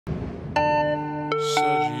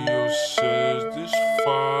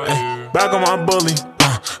back on my bully.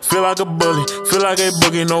 Feel like a bully, feel like a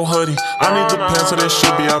boogie, no hoodie. I need the pants so they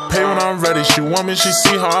should be. I pay when I'm ready. She want me, she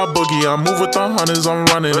see how I boogie. I move with the hunters, I'm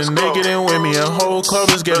running, and they get in with me. And whole club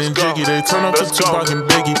is getting jiggy. They turn up to Tupac and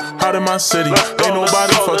Biggie. Hot in my city, ain't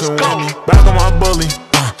nobody fucking with me. Back on my bully.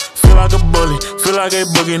 Feel like a bully, feel like a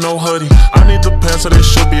boogie, no hoodie. I need the pants so they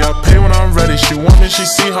should be. I pay when I'm ready. She want me, she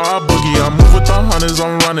see how I boogie. I move with the hunters,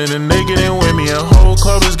 I'm running, and they get in with me. And whole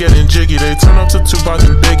club is getting jiggy. They turn up to Tupac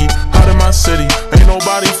and Biggie. Hot in my city, ain't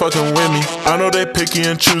nobody fucking with me. I know they picky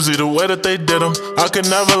and choosy, the way that they did them, I could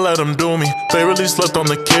never let them do me. They really slept on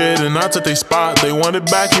the kid and I took they spot. They want it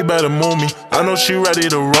back, you better move me. I know she ready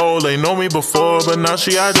to roll, they know me before, but now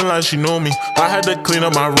she acting like she knew me. I had to clean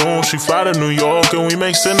up my room, she fly to New York and we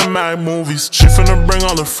make cinematic movies. She finna bring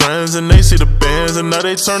all her friends and they see the bands, and now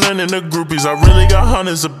they turning into groupies. I really got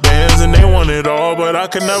hundreds of bands and they want it all, but I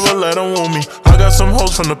could never let them woo me. I got some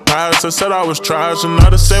hoes from the past that said I was trash, and now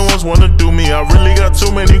the same ones wanna do me. I really got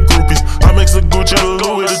too many groupies. I mix the Gucci, the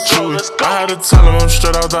Louis, the Chewy. I had to tell them I'm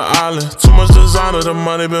straight out the island. Too much designer, the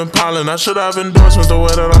money been piling. I should have endorsements the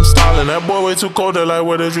way that I'm styling. That boy way too cold, they're like,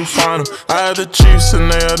 where did you find him? I had the Chiefs and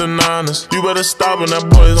they had the Niners. You better stop when that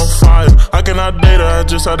boy is on fire. I cannot date her, I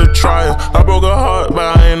just had to try her. I broke her heart,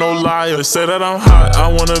 but I ain't no liar. They say that I'm hot, I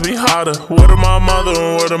wanna be hotter. Word of my mother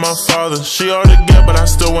and word of my father. She hard to get, but I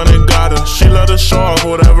still went and got her. She let her show off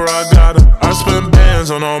whatever I got her. I spend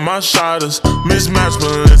bands on all my shotters. Mismatch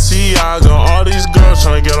Balenciaga. All these girls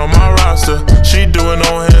tryna get on my roster. She doing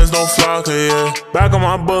no hands, no flocker, yeah. Back on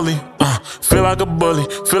my bully. Feel like a bully,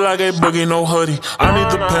 feel like a boogie, no hoodie. I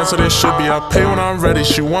need the pants so they should be. I pay when I'm ready.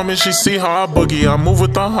 She want me, she see how I boogie. I move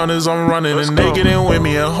with the hunters, I'm running, and they get in with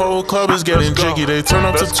me. And whole club is getting jiggy. They turn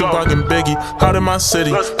up to Tupac and Biggie. Hot in my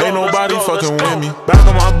city, ain't nobody fucking with me. Back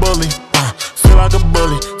on my bully. Feel like a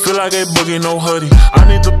bully, feel like a boogie, no hoodie. I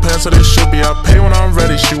need the pants so they should be. I pay when I'm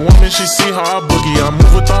ready. She want me, she see how I boogie. I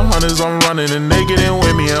move with the hunters, I'm running, and they get in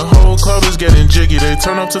with me. And whole club is getting jiggy. They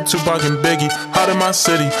turn up to Tupac and Biggie. Hot in my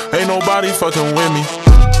city, ain't nobody fucking with me.